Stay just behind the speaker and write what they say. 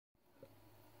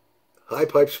Hi,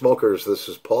 pipe smokers. This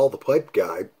is Paul, the pipe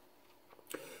guy.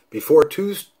 Before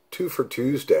two for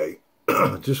Tuesday,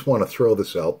 just want to throw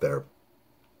this out there.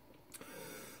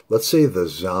 Let's say the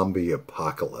zombie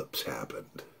apocalypse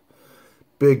happened.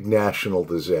 Big national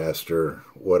disaster,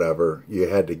 whatever. You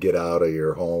had to get out of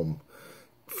your home,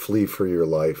 flee for your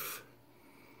life.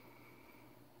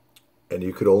 And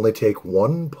you could only take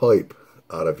one pipe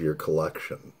out of your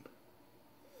collection.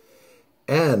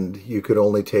 And you could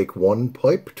only take one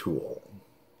pipe tool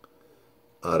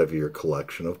out of your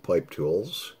collection of pipe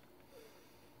tools.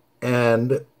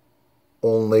 And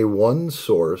only one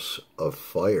source of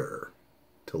fire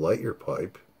to light your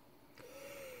pipe.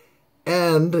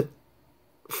 And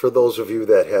for those of you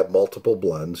that have multiple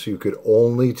blends, you could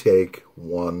only take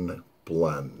one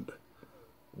blend.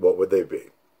 What would they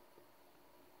be?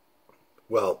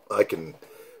 Well, I can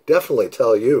definitely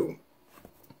tell you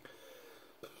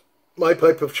my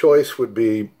pipe of choice would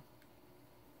be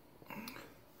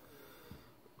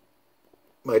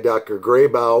my Dr.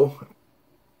 Graybow,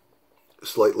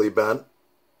 slightly bent.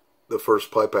 The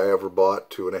first pipe I ever bought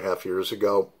 2.5 years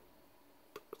ago.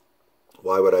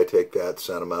 Why would I take that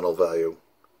sentimental value?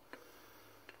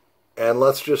 And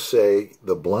let's just say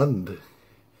the blend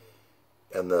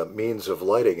and the means of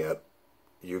lighting it,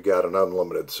 you got an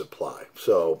unlimited supply.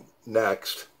 So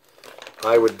next,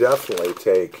 I would definitely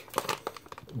take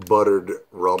Buttered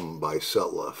Rum by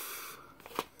Sutliff.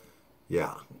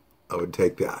 Yeah, I would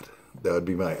take that. That would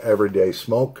be my everyday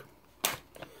smoke.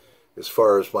 As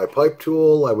far as my pipe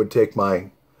tool, I would take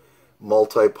my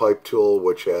multi-pipe tool,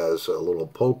 which has a little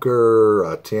poker,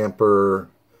 a tamper,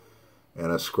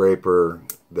 and a scraper.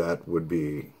 That would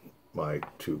be my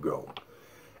to-go.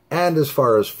 And as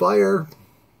far as fire,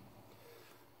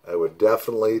 I would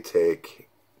definitely take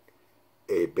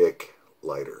a Bic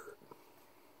lighter.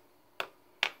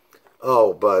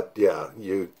 Oh, but yeah,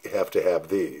 you have to have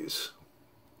these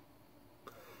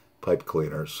pipe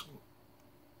cleaners.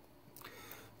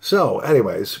 So,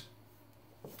 anyways,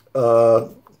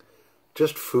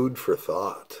 just food for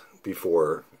thought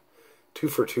before 2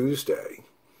 for Tuesday.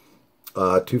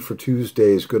 2 for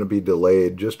Tuesday is going to be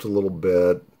delayed just a little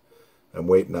bit. I'm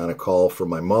waiting on a call from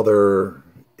my mother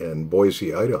in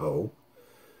Boise, Idaho.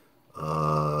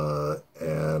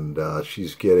 And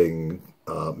she's getting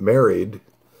married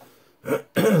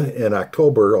in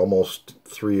October, almost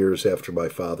 3 years after my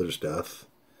father's death.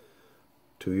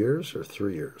 2 years or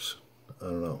 3 years? I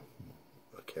don't know.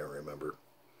 I can't remember.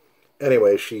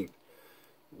 Anyway, she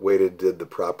waited, did the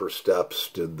proper steps,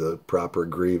 did the proper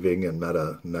grieving, and met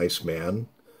a nice man.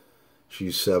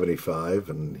 She's 75,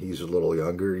 and he's a little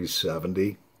younger. He's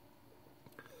 70.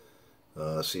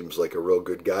 Seems like a real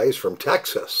good guy. He's from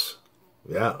Texas.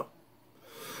 Yeah.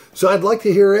 So I'd like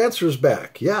to hear answers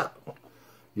back. Yeah.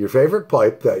 Your favorite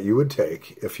pipe that you would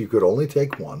take if you could only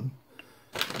take one.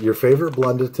 Your favorite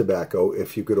blended tobacco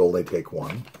if you could only take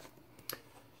one.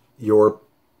 Your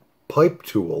pipe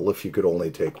tool if you could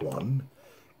only take one.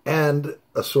 And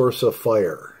a source of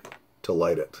fire to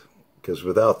light it. Because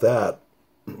without that,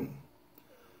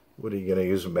 what are you going to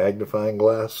use, a magnifying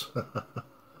glass?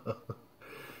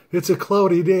 It's a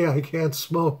cloudy day, I can't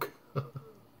smoke.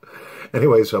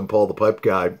 Anyways, I'm Paul the Pipe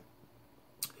Guy.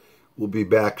 We'll be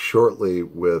back shortly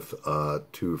with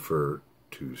 2 for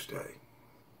Tuesday.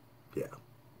 Yeah.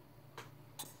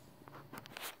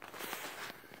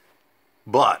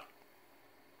 But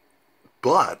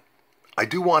I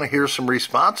do want to hear some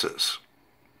responses.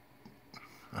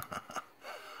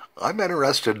 I'm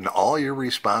interested in all your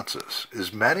responses,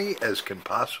 as many as can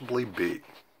possibly be.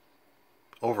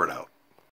 Over and out.